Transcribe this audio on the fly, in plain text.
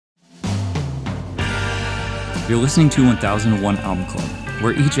You're listening to 1001 Album Club,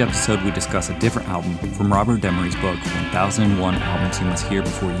 where each episode we discuss a different album from Robert Demery's book, 1001 Albums You Must Hear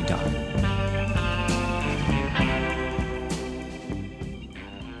Before You Die.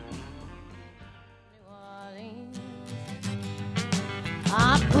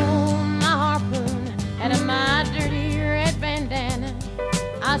 I pulled my harpoon out of my dirty red bandana.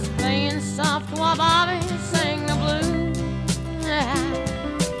 I was playing soft while Bobby sang the blues.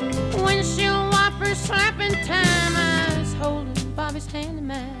 Windshield wipers slapping time. I was holding Bobby's hand in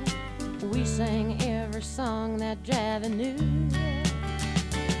mine. We sang every song that Javi knew.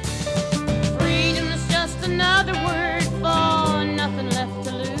 Freedom's just another word for nothing left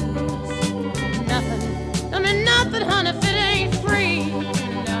to lose. Nothing, I mean nothing, honey, if it ain't free.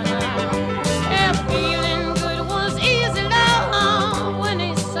 Yeah, feeling good was easy, love, when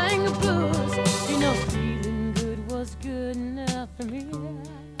he sang the blues. You know, feeling good was good enough for me.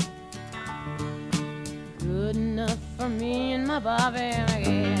 Good enough for me and my Bobby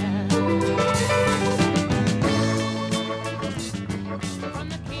again.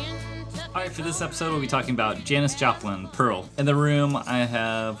 All right, for this episode, we'll be talking about Janis Joplin, Pearl. In the room, I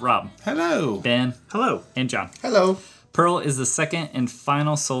have Rob. Hello. Ben. Hello. And John. Hello. Pearl is the second and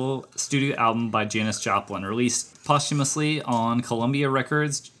final solo studio album by Janis Joplin, released posthumously on Columbia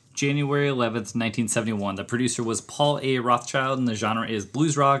Records, January 11th, 1971. The producer was Paul A. Rothchild, and the genre is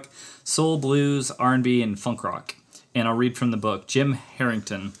blues rock, soul blues, R&B, and funk rock. And I'll read from the book, Jim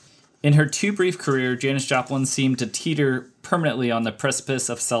Harrington. In her too brief career, Janis Joplin seemed to teeter permanently on the precipice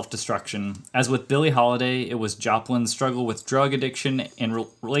of self-destruction. As with Billie Holiday, it was Joplin's struggle with drug addiction and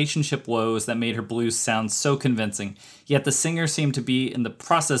relationship woes that made her blues sound so convincing. Yet the singer seemed to be in the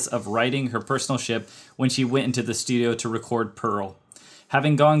process of righting her personal ship when she went into the studio to record Pearl.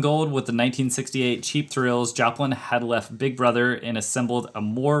 Having gone gold with the 1968 Cheap Thrills, Joplin had left Big Brother and assembled a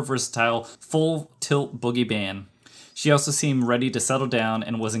more versatile, full-tilt boogie band. She also seemed ready to settle down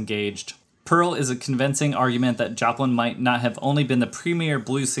and was engaged. Pearl is a convincing argument that Joplin might not have only been the premier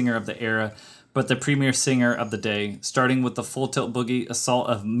blues singer of the era, but the premier singer of the day, starting with the full-tilt boogie assault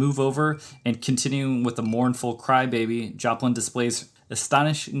of Move Over and continuing with the mournful Cry Baby. Joplin displays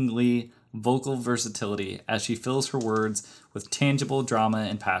astonishingly vocal versatility as she fills her words with tangible drama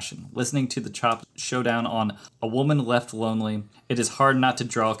and passion. Listening to the Chop showdown on A Woman Left Lonely, it is hard not to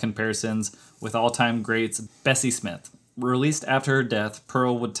draw comparisons with all-time greats Bessie Smith. Released after her death,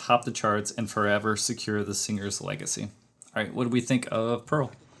 Pearl would top the charts and forever secure the singer's legacy. All right, what do we think of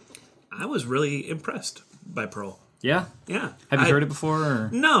Pearl? I was really impressed by Pearl. Yeah? Yeah. Have you heard it before? Or?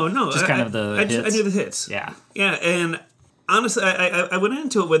 No. Just kind of the hits? I knew the hits. Yeah. Yeah, and honestly, I went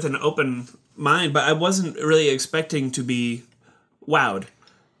into it with an open mind, but I wasn't really expecting to be wowed.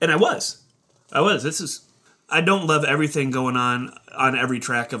 And I was. I don't love everything going on every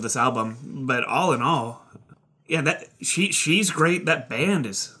track of this album, but all in all, yeah, that she's great. That band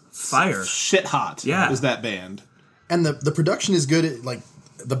is fire. Shit hot. Yeah. Is that band. And the production is good. Like,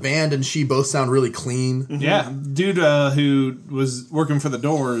 the band and she both sound really clean. Mm-hmm. Yeah. Dude who was working for the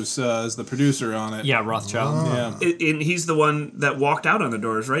Doors is the producer on it. Yeah, Rothschild. Yeah. And he's the one that walked out on the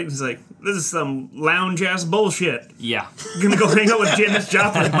Doors, right? He's like, this is some lounge ass bullshit. Yeah. I'm gonna go hang out with Janis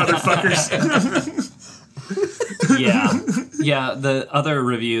Joplin, motherfuckers. Yeah. The other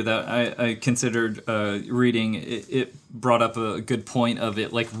review that I considered reading, it brought up a good point of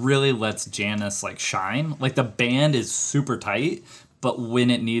it, like, really lets Janis, like, shine. Like, the band is super tight, but when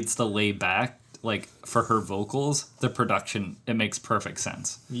it needs to lay back, like, for her vocals, the production, it makes perfect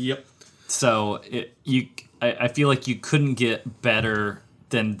sense. Yep. So I feel like you couldn't get better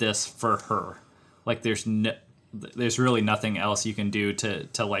than this for her. Like, there's really nothing else you can do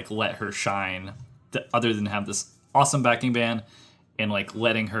to like let her shine, other than have this awesome backing band and, like,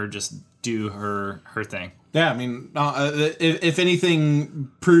 letting her just do her thing. Yeah, I mean, if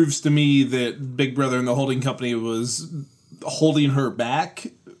anything proves to me that Big Brother and the holding company was holding her back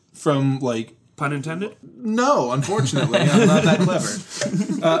from, like... Pun intended? No, unfortunately. I'm not that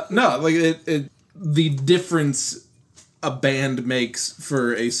clever. No, like, the difference a band makes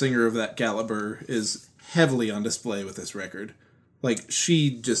for a singer of that caliber is heavily on display with this record. Like,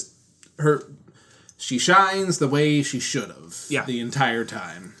 she shines the way she should have the entire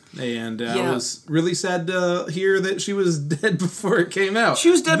time. And I was really sad to hear that she was dead before it came out. She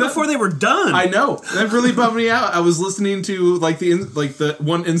was dead before they were done. I know. That really bummed me out. I was listening to the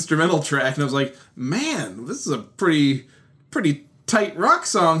one instrumental track, and I was like, man, this is a pretty tight rock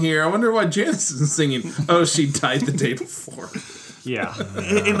song here. I wonder why Janis isn't singing. Oh, she died the day before. Yeah.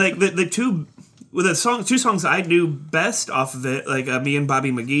 and like the two songs I knew best off of it, like Me and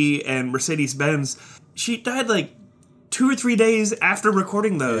Bobby McGee and Mercedes Benz, she died like 2 or 3 days after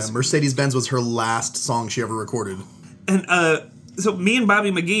recording those. Mercedes-Benz was her last song she ever recorded. And so me and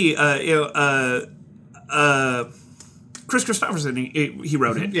Bobby McGee, Chris Christopherson, he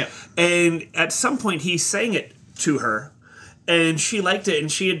wrote it. Yeah. And at some point he sang it to her, and she liked it,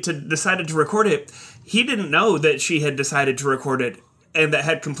 and she had decided to record it. He didn't know that she had decided to record it and that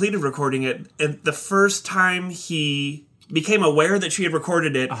had completed recording it. And the first time he became aware that she had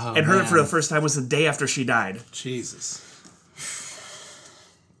recorded it and heard it for the first time was the day after she died. Jesus.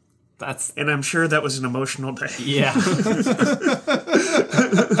 And I'm sure that was an emotional day. Yeah.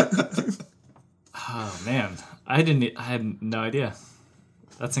 Oh man, I had no idea.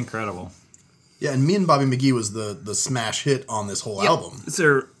 That's incredible. Yeah, and Me and Bobby McGee was the smash hit on this whole album.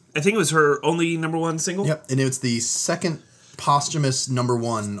 I think it was her only number one single. Yep, and it's the second posthumous number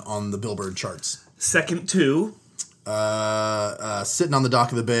one on the Billboard charts. Second to, Sitting on the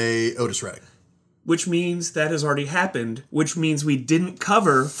Dock of the Bay, Otis Redding. which means that has already happened, which means we didn't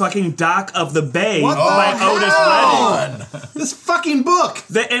cover fucking Dock of the Bay What by the Otis Redding. This fucking book.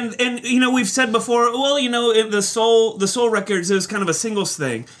 And you know, we've said before, well, you know, in the Soul Records, it was kind of a singles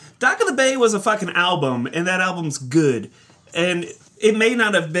thing. Dock of the Bay was a fucking album, and that album's good. And it may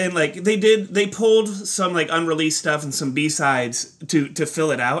not have been like they pulled some like unreleased stuff and some B-sides to fill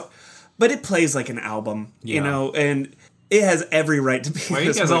it out, but it plays like an album, you know, and it has every right to be. Why are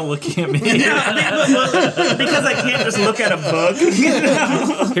you guys all looking at me? Because I can't just look at a book. You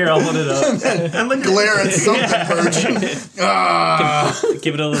know? Here, I'll hold it up. I'm looking Glare at something, Birch.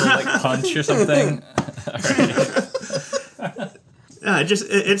 Give it a little like punch or something.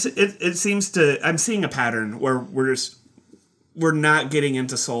 It seems to. I'm seeing a pattern where we're not getting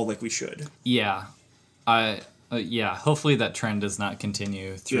into soul like we should. Yeah, yeah. Hopefully that trend does not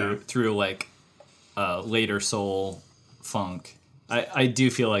continue through like later soul funk. I do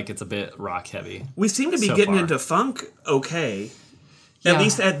feel like it's a bit rock heavy. We seem to be so getting far. into funk. Okay, Yeah. at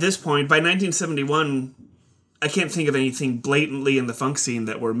least at this point. By 1971, I can't think of anything blatantly in the funk scene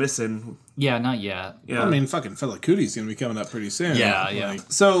that we're missing. Yeah, not yet. Yeah. I mean, fucking Fela Kuti's gonna be coming up pretty soon. Yeah, yeah.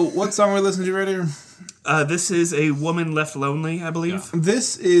 So, what song we're listening to right here? This is A Woman Left Lonely, I believe.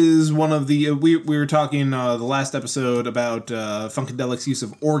 This is one of the we were talking the last episode about Funkadelic's use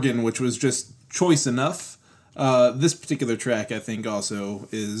of organ, which was just choice enough. This particular track, I think, also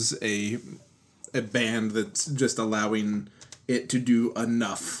is a band that's just allowing it to do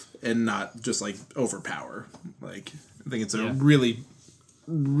enough and not just like overpower. Like, I think it's a really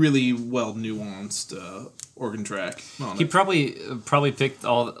well nuanced organ track. He probably picked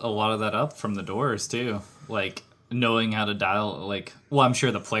a lot of that up from the Doors too, like knowing how to dial. Like, well, I'm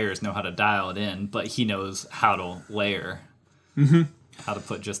sure the players know how to dial it in, but he knows how to layer, how to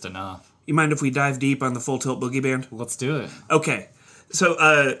put just enough. You mind if we dive deep on the Full Tilt Boogie Band? Let's do it. Okay,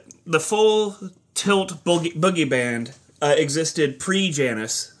 so the Full Tilt Boogie Band existed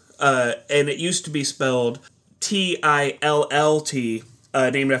pre-Janis, and it used to be spelled Tillt,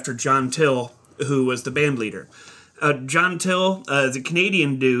 named after John Till, who was the band leader. John Till is a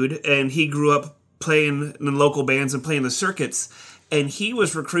Canadian dude, and he grew up playing in local bands and playing the circuits, and he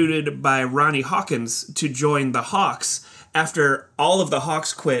was recruited by Ronnie Hawkins to join the Hawks after all of the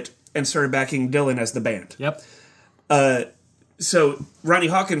Hawks quit and started backing Dylan as the band. Yep. So Ronnie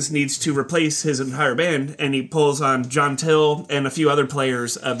Hawkins needs to replace his entire band, and he pulls on John Till and a few other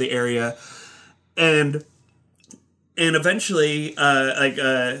players of the area, and eventually,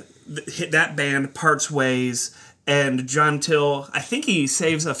 that band parts ways, and John Till, I think he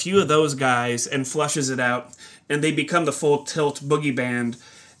saves a few of those guys and flushes it out, and they become the Full Tilt Boogie Band,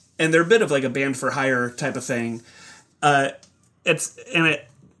 and they're a bit of like a band for hire type of thing. Then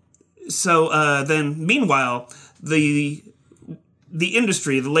meanwhile, the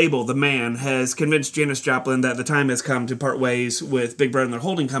industry, the label, the man, has convinced Janis Joplin that the time has come to part ways with Big Brother and their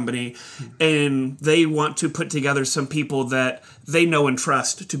holding company, and they want to put together some people that they know and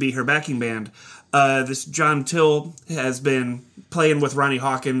trust to be her backing band. This John Till has been playing with Ronnie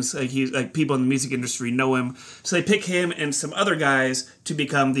Hawkins. People in the music industry know him, so they pick him and some other guys to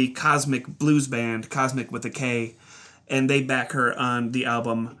become the Cosmic Blues Band, Cosmic with a K, and they back her on the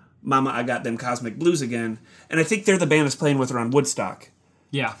album Mama, I Got Them Cosmic Blues Again. And I think they're the band that's playing with her on Woodstock.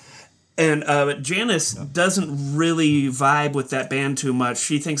 Yeah. And Janis doesn't really vibe with that band too much.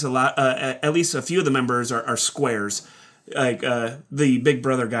 She thinks a lot, at least a few of the members are squares. Like the Big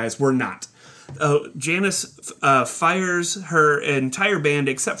Brother guys were not. Janis fires her entire band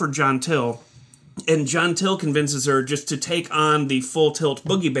except for John Till. And John Till convinces her just to take on the Full Tilt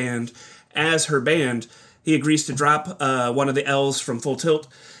Boogie Band as her band. He agrees to drop one of the L's from Full Tilt.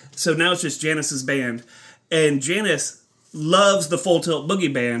 So now it's just Janis's band. And Janis loves the Full Tilt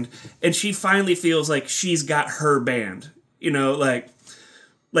Boogie Band, and she finally feels like she's got her band. You know, like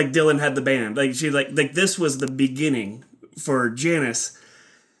Dylan had the band. Like she like this was the beginning for Janis.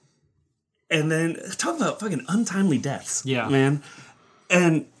 And then talk about fucking untimely deaths, man.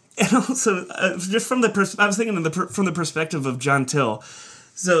 And also just from the I was thinking from the perspective of John Till.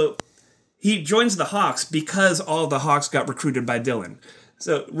 So he joins the Hawks because all the Hawks got recruited by Dylan.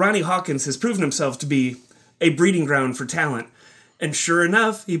 So Ronnie Hawkins has proven himself to be a breeding ground for talent. And sure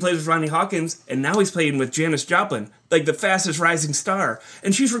enough, he plays with Ronnie Hawkins, and now he's playing with Janis Joplin, like the fastest rising star.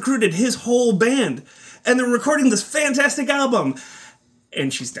 And she's recruited his whole band. And they're recording this fantastic album.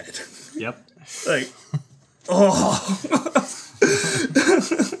 And she's dead. Yep. Like, oh.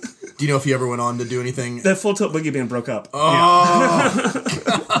 Do you know if he ever went on to do anything? That Full Tilt Boogie Band broke up. Oh.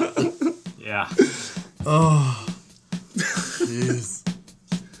 Yeah. Oh. Jeez.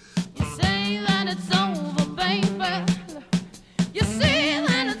 You say that it's over, baby. You say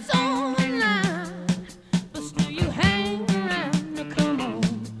that it's over now. But still you hang around. Now come on,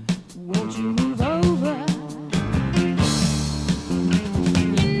 won't you move over?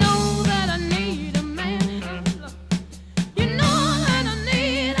 You know that I need a man. You know that I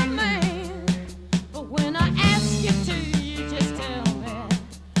need a man. But when I ask you to, you just tell me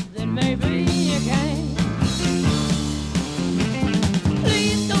that maybe you can.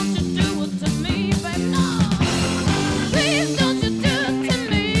 Please don't you do it to me, babe, no. Please don't you do it to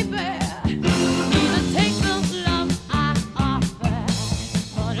me, babe. Either take the love I offer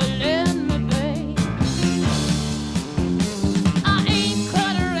or to let me be. I ain't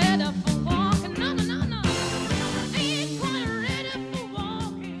quite ready for walking, no. I ain't quite ready for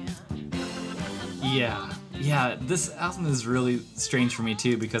walking. Yeah, this album is really strange for me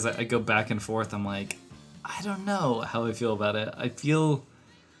too because I go back and forth. I'm like, I don't know how I feel about it. I feel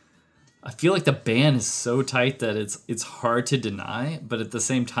like the band is so tight that it's hard to deny, but at the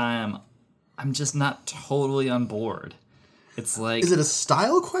same time, I'm just not totally on board. It's like, Is it a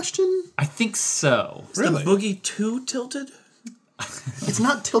style question? I think so. Is the boogie too tilted? It's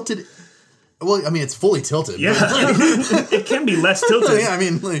not tilted. Well, I mean, it's fully tilted. Yeah. It can be less tilted. Yeah, I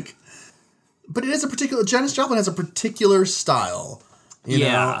mean, like, but it is a particular. Janis Joplin has a particular style, you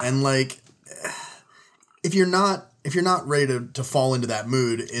know, and like, if you're not ready to fall into that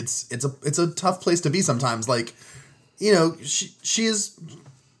mood, it's a tough place to be sometimes. Like, you know, Janis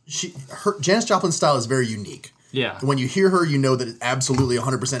Joplin's style is very unique. Yeah. When you hear her, you know that it absolutely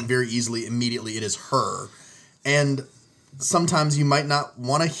 100% very easily, immediately, it is her, and sometimes you might not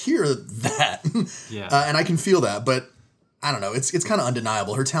want to hear that. Yeah. And I can feel that, but I don't know. It's kind of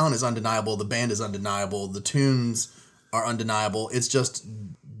undeniable. Her talent is undeniable. The band is undeniable. The tunes are undeniable. It's just,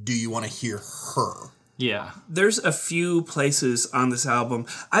 do you want to hear her? Yeah. There's a few places on this album.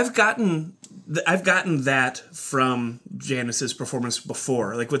 I've gotten that from Janis's performance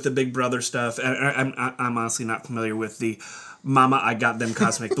before, like with the Big Brother stuff. And I'm honestly not familiar with the Mama, I Got Them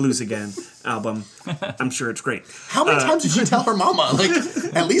Cosmic Blues Again album. I'm sure it's great. How many times did she tell her mama? Like,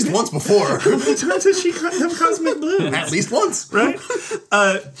 at least once before. How many times has she got them Cosmic Blues? At least once. Right?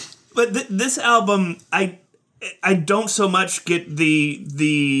 But this album, I don't so much get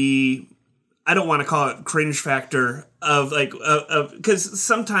the I don't want to call it cringe factor of like, because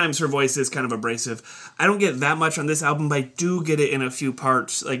sometimes her voice is kind of abrasive. I don't get that much on this album, but I do get it in a few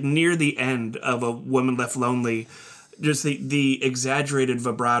parts, like near the end of A Woman Left Lonely. Just the exaggerated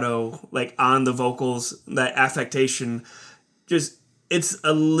vibrato, like on the vocals, that affectation, just it's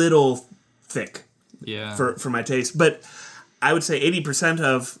a little thick, for my taste. But I would say 80%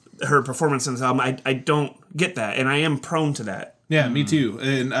 of her performance in this album, I don't get that, and I am prone to that. Yeah, me too.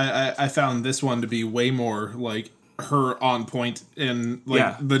 And I found this one to be way more like her on point, and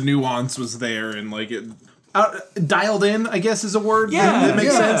like the nuance was there, and like it dialed in, I guess is a word. Yeah, that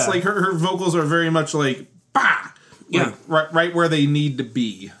makes sense. Like her vocals are very much like bah. Yeah, like, right where they need to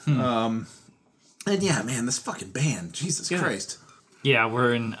be. And yeah, man, this fucking band, Jesus Christ. Yeah,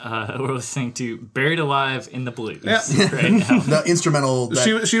 we're listening to "Buried Alive in the Blues" Yeah. right now. The instrumental.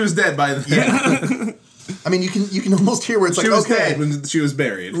 She was dead by the I mean, you can almost hear where it's she like, was okay, dead when she was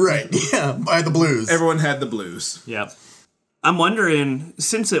buried. right? Yeah, by the blues. Everyone had the blues. Yep. I'm wondering,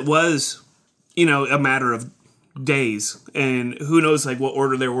 since it was, a matter of days, and who knows like what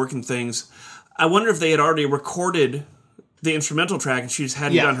order they're working things. I wonder if they had already recorded the instrumental track and she just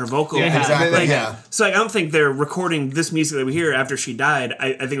hadn't done her vocal. Yeah, exactly. So I don't think they're recording this music that we hear after she died.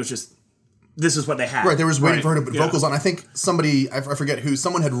 I think it was just, this is what they had. Right, they was waiting for her to put vocals on. I think somebody, I forget who,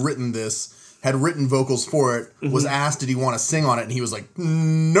 someone had written this, had written vocals for it, was asked, did he want to sing on it? And he was like,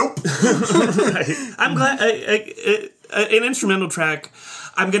 nope. Right. I'm glad. an instrumental track.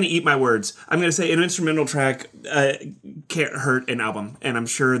 I'm going to eat my words. I'm going to say an instrumental track can't hurt an album, and I'm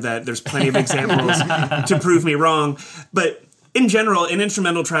sure that there's plenty of examples to prove me wrong. But in general, an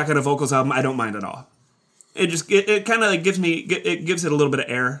instrumental track on a vocals album, I don't mind at all. It kind of like gives it a little bit of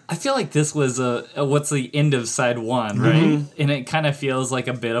air. I feel like this was what's the end of side one, right? And it kind of feels like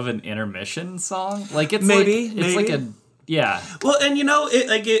a bit of an intermission song. Like it's maybe. Like a yeah. Well, and It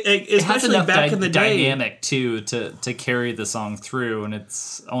has especially enough back in the day, dynamic too to carry the song through, and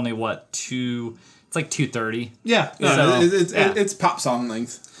it's only it's like 2:30. Yeah, So, it's pop song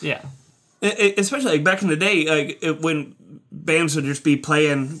length. Yeah. especially like back in the day, when bands would just be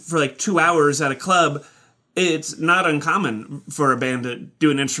playing for like 2 hours at a club. It's not uncommon for a band to do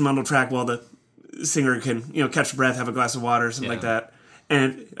an instrumental track while the singer can, catch a breath, have a glass of water, something like that.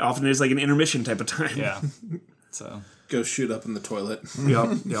 And often it's like an intermission type of time. Yeah. So Go shoot up in the toilet.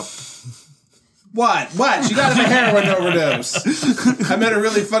 Yep. What? She died of a heroin overdose. I made a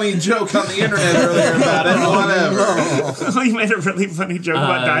really funny joke on the internet earlier about it. Whatever. Oh, you made a really funny joke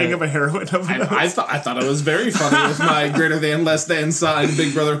about dying of a heroin overdose. I thought it was very funny with my greater than, less than sign,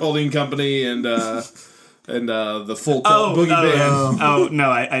 Big Brother Holding Company, and the Full Tilt Boogie Band. Oh, no,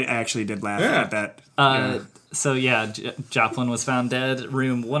 I actually did laugh at that. So Joplin was found dead,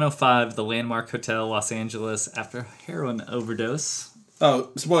 room 105, the Landmark Hotel, Los Angeles, after a heroin overdose. Oh,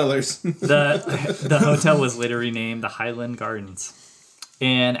 spoilers. The hotel was later renamed the Highland Gardens.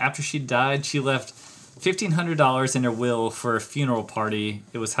 And after she died, she left $1,500 in her will for a funeral party.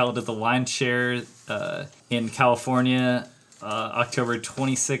 It was held at the Lion Share in California, October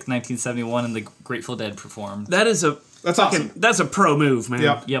 26, 1971, and the Grateful Dead performed. That's awesome. That's a pro move,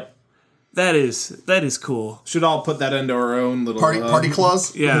 man. Yep. That is cool. Should all put that into our own little Party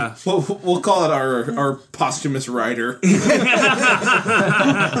clause? Yeah. We'll call it our posthumous rider.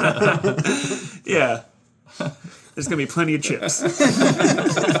 Yeah. There's going to be plenty of chips.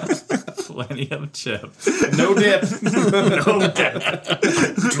 Plenty of chips. No dip.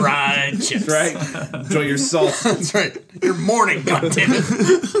 Dried chips. Right. Enjoy your salt. That's right. Your morning,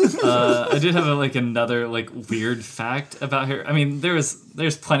 goddammit. I did have another weird fact about her. I mean, there's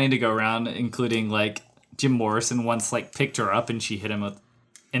plenty to go around, including Jim Morrison once picked her up and she hit him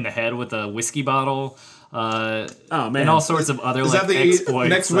in the head with a whiskey bottle. Oh man! And all sorts of other Is that the exploits.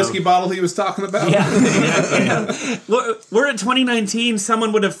 next whiskey bottle he was talking about? Yeah, exactly. We're in 2019.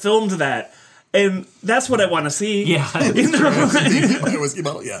 Someone would have filmed that, and that's what I want to see. Yeah, Whiskey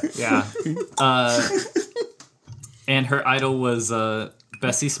bottle, yeah. yeah. And her idol was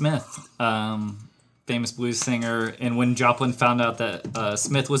Bessie Smith, famous blues singer. And when Joplin found out that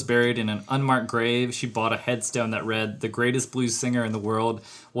Smith was buried in an unmarked grave, she bought a headstone that read, "The greatest blues singer in the world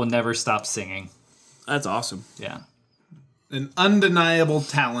will never stop singing." That's awesome. Yeah. An undeniable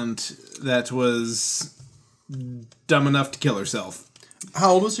talent that was dumb enough to kill herself.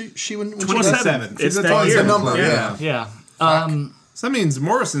 How old was she when she 27. She's It's a that tall year. the number, Yeah. yeah. Yeah. So that means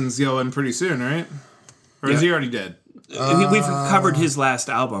Morrison's going pretty soon, right? Or is he already dead? We've covered his last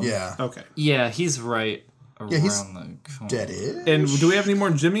album. Yeah. Okay. Yeah, he's right around he's the corner. Dead-ish. And do we have any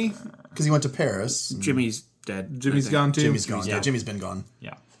more Jimmy? Because he went to Paris. Jimmy's dead. Jimmy's gone too? Jimmy's gone. Yeah. Yeah, Jimmy's been gone.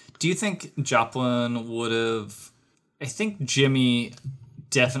 Yeah. Do you think Joplin would have... I think Jimmy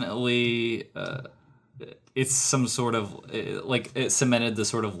definitely... it's some sort of... it cemented the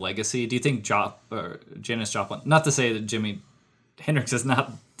sort of legacy. Do you think Janis Joplin... Not to say that Jimi Hendrix is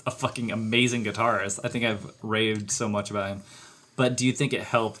not a fucking amazing guitarist. I think I've raved so much about him. But do you think it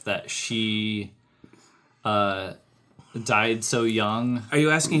helped that she died so young? Are you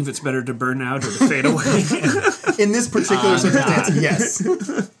asking if it's better to burn out or to fade away? In this particular circumstance,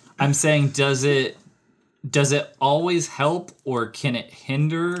 yes. I'm saying, does it always help or can it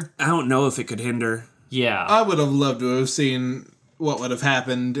hinder? I don't know if it could hinder. Yeah. I would have loved to have seen what would have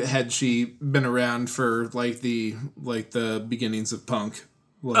happened had she been around for the beginnings of punk.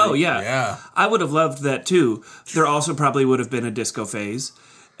 Oh yeah. Yeah. I would have loved that too. There also probably would have been a disco phase,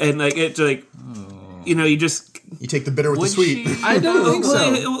 and you just. You take the bitter with the sweet. I don't think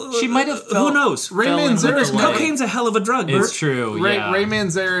so. She might have felt... Who knows? Ray fell in with Manzarek- the light. Cocaine's a hell of a drug. It's true, yeah. Ray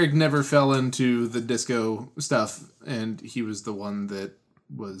Manzarek never fell into the disco stuff, and he was the one that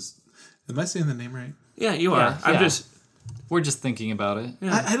was... Am I saying the name right? Yeah, you are. Yeah, I'm yeah. just. We're just thinking about it.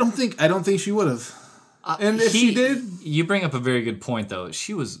 I don't think she would have. And if she did... You bring up a very good point, though.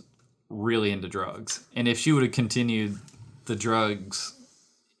 She was really into drugs. And if she would have continued the drugs...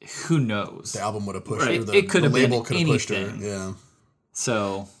 Who knows? The album would have pushed Right. her. It could have been label could have pushed her. anything. Yeah.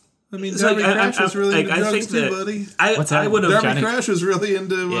 So, I mean, It's like, Johnny Crash was really into I drugs think too, that buddy. What's I that? would have. Johnny Johnny- Crash was really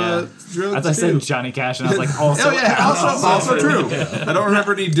into Yeah. drugs I thought I too. said Johnny Cash, and I was like, also. Oh yeah, also true. I don't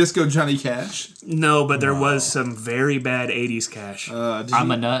remember any disco Johnny Cash. No, but there was some very bad '80s Cash. Did I'm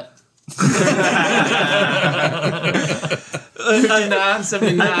you- a nut. 59,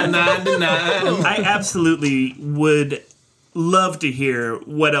 79, 99. I absolutely would love to hear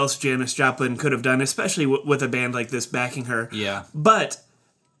what else Janis Joplin could have done, especially with a band like this backing her. Yeah. But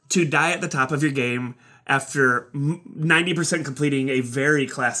to die at the top of your game after 90% completing a very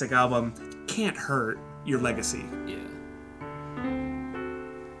classic album can't hurt your legacy. Yeah.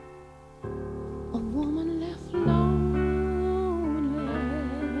 A woman left lonely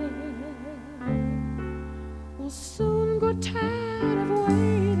will soon grow tired of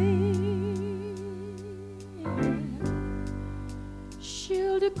waiting.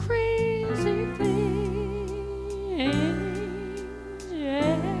 She'll do crazy things,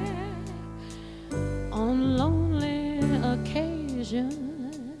 yeah, on lonely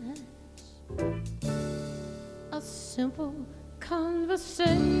occasions. A simple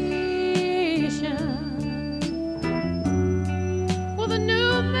conversation with a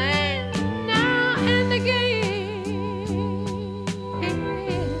new man now and again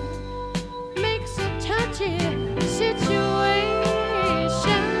makes a touchy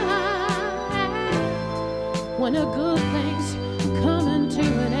situation when a good thing's coming to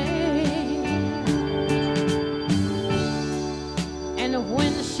an end, and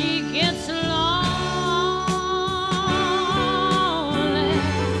when she gets lonely,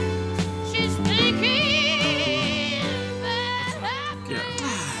 she's thinking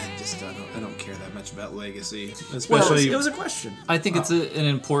I don't care that much about legacy, Well, especially. it was a question. I think it's an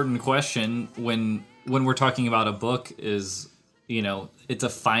important question when we're talking about a book. Is it's a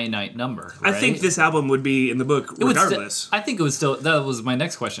finite number. I think right? this album would be in the book It would regardless. I think it would still. That was my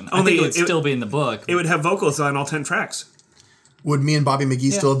next question. I Only think it would it- still be in the book. It would have vocals on all 10 tracks. Would Me and Bobby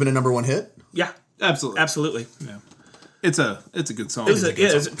McGee still have been a #1 hit? Yeah, Absolutely. absolutely. It's a good song. It was a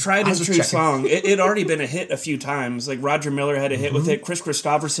tried and was true checking. song. It had already been a hit a few times. Like Roger Miller had a hit with it. Chris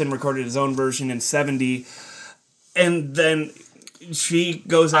Christopherson recorded his own version in '70, and then she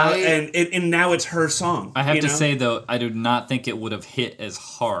goes out and now it's her song. I have you to know? say though, I do not think it would have hit as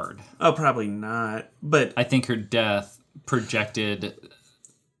hard. Oh, probably not. But I think her death projected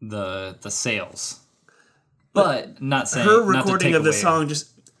the sales, but not saying her not to recording take of the away- song just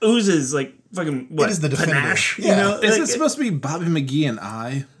oozes like fucking what It is the definitive. panache. Yeah. You know, Is Like, it supposed to be Bobby McGee and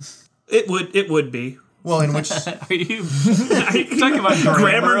I? it would be. Well, in which Are you talking about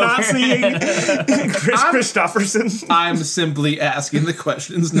Grammar over Nazi Chris Christopherson. I'm simply asking the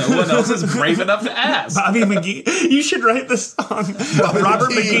questions no one else is brave enough to ask. Bobby McGee. You should write this song. Robert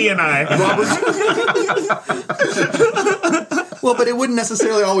McGee and I. well, but it wouldn't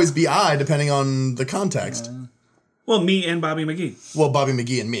necessarily always be I, depending on the context. Well, me and Bobby McGee. Well, Bobby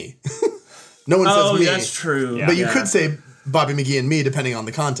McGee and me. No one says Oh, me, that's true. but you Yeah. could say Bobby McGee and me, depending on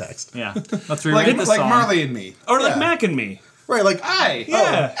the context. Yeah, let's Like, rewrite the like song. Marley and me. Or like Yeah. Mac and me. Right, like Hey.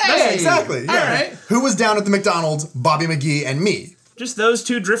 Yeah. Hey, exactly. Yeah. All right. Who was down at the McDonald's? Bobby McGee and me. Just those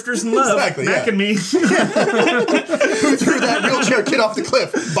two drifters in love. Exactly, Mac yeah. and me. Who threw that wheelchair kid off the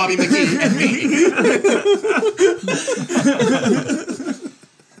cliff? Bobby McGee and me.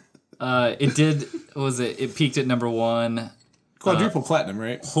 It did. What was it? It peaked at #1, Quadruple platinum,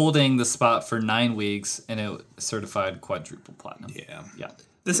 right? holding the spot for 9 weeks, and it certified quadruple platinum. Yeah. Yeah.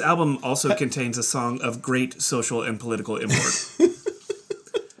 This album also contains a song of great social and political import.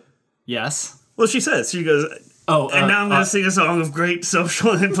 Yes. Well, she says, she goes, Oh, and now I'm going to sing a song of great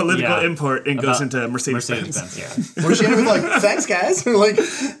social and political Yeah. import, and goes About into Mercedes-Benz. Mercedes-Benz. Yeah. Or she ended with like, thanks guys. Or like,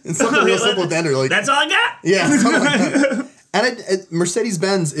 it's something real simple at the end. Or like, That's all I got. yeah, something like that. And Mercedes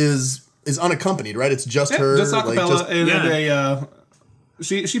Benz is unaccompanied, right? It's just her. Just acapella and Yeah.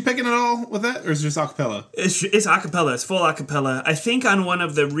 she picking it all with that, or is it just acapella? It's acapella. It's full acapella. I think on one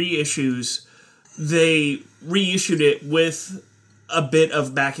of the reissues, they reissued it with a bit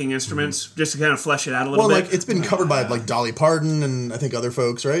of backing instruments just to kind of flesh it out a little well, bit. like it's been covered by like Dolly Parton and I think other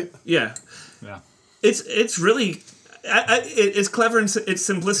folks, right? Yeah, Yeah. it's really it's clever in its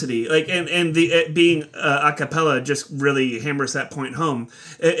simplicity. Like and the it being a cappella just really hammers that point home.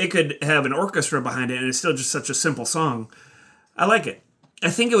 It could have an orchestra behind it, and it's still just such a simple song. I like it.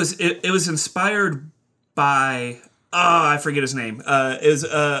 I think it was inspired by I forget his name. It was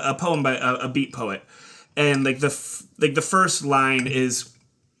a poem by a beat poet, and like the first line is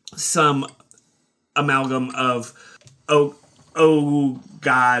some amalgam of oh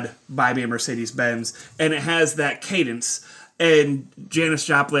God, buy me a Mercedes-Benz, and it has that cadence. And Janis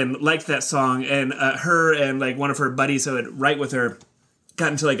Joplin liked that song, and her and like one of her buddies who would write with her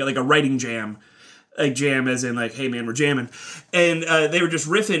got into like a writing jam. Like jam as in like, hey man, we're jamming, and they were just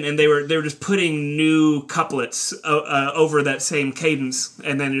riffing, and they were just putting new couplets over that same cadence,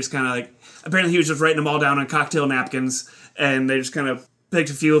 and then just kind of like, apparently he was just writing them all down on cocktail napkins, and they just kind of picked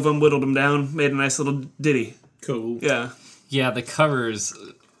a few of them, whittled them down, made a nice little ditty. Cool. Yeah, the covers.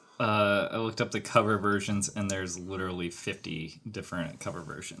 I looked up the cover versions, and there's literally 50 different cover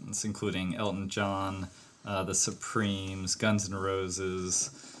versions, including Elton John, the Supremes, Guns N' Roses.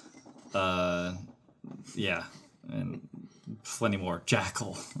 Yeah, and plenty more.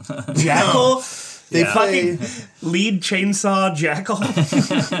 Jackal. Jackal? They play... Lead chainsaw Jackal?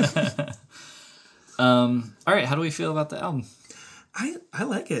 All right, how do we feel about the album? I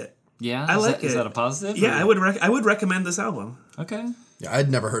like it. Yeah? I like it. Is that a positive? Yeah, or? I would recommend this album. Okay. Yeah, I'd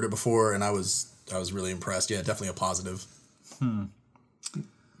never heard it before, and I was really impressed. Yeah, definitely a positive. Man,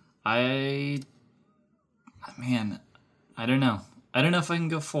 I don't know. I don't know if I can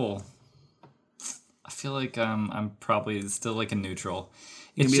go full. I feel like I'm probably still like a neutral.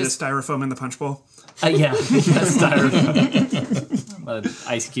 You It's mean just the styrofoam in the punch bowl? yeah, styrofoam, an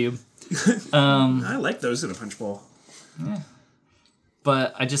ice cube. I like those in a punch bowl.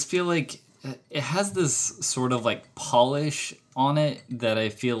 But I just feel like it has this sort of like polish on it that I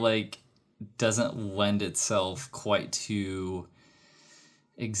feel like doesn't lend itself quite to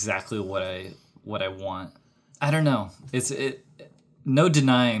exactly what I want. I don't know. It's no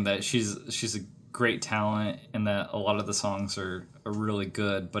denying that she's a great talent and that a lot of the songs are really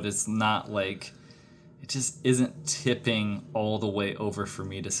good, but it's not like it just isn't tipping all the way over for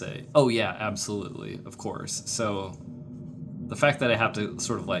me to say, oh yeah, absolutely, of course. So the fact that I have to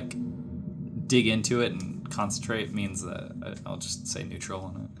sort of like dig into it and concentrate means that I'll just say neutral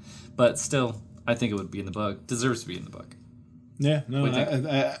on it. But still, I think it would be in the book. Deserves to be in the book. Yeah, no,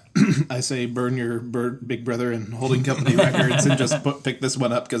 I say burn your Big Brother and Holding Company records and just pick this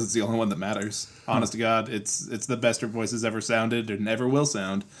one up because it's the only one that matters. Honest to God, it's the best her voice has ever sounded and ever will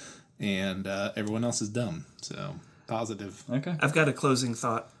sound, and everyone else is dumb. So positive. Okay. I've got a closing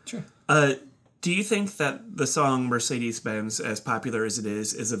thought. Sure. Do you think that the song Mercedes-Benz, as popular as it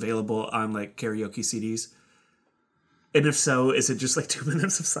is available on like karaoke CDs? And if so, is it just like 2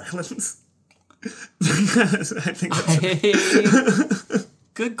 minutes of silence? I think that's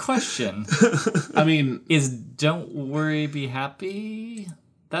Good question. I mean, Is Don't Worry, Be Happy?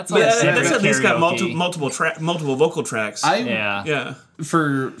 That's that's separate at least got karaoke. multiple vocal tracks. Yeah.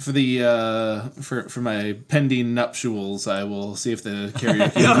 For my pending nuptials, I will see if the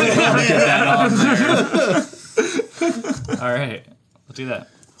karaoke will get that on there. All right. We'll do that.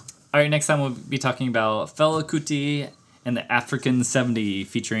 All right. Next time we'll be talking about Fela Kuti and the African 70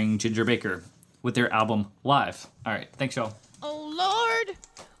 featuring Ginger Baker with their album Live. All right. Thanks, y'all. Oh Lord,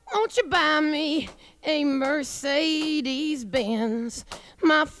 won't you buy me a Mercedes-Benz?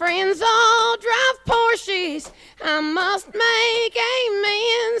 My friends all drive Porsches, I must make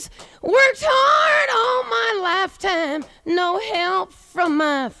amends. Worked hard all my lifetime, no help from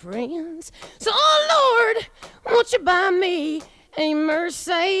my friends. So oh Lord, won't you buy me a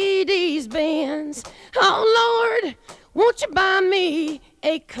Mercedes-Benz? Oh Lord, won't you buy me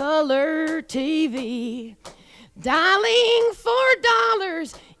a color TV? Dialing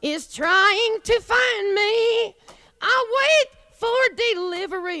 $4 is trying to find me. I wait for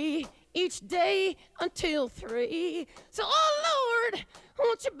delivery each day until 3. So, oh Lord,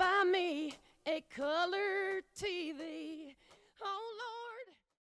 won't you buy me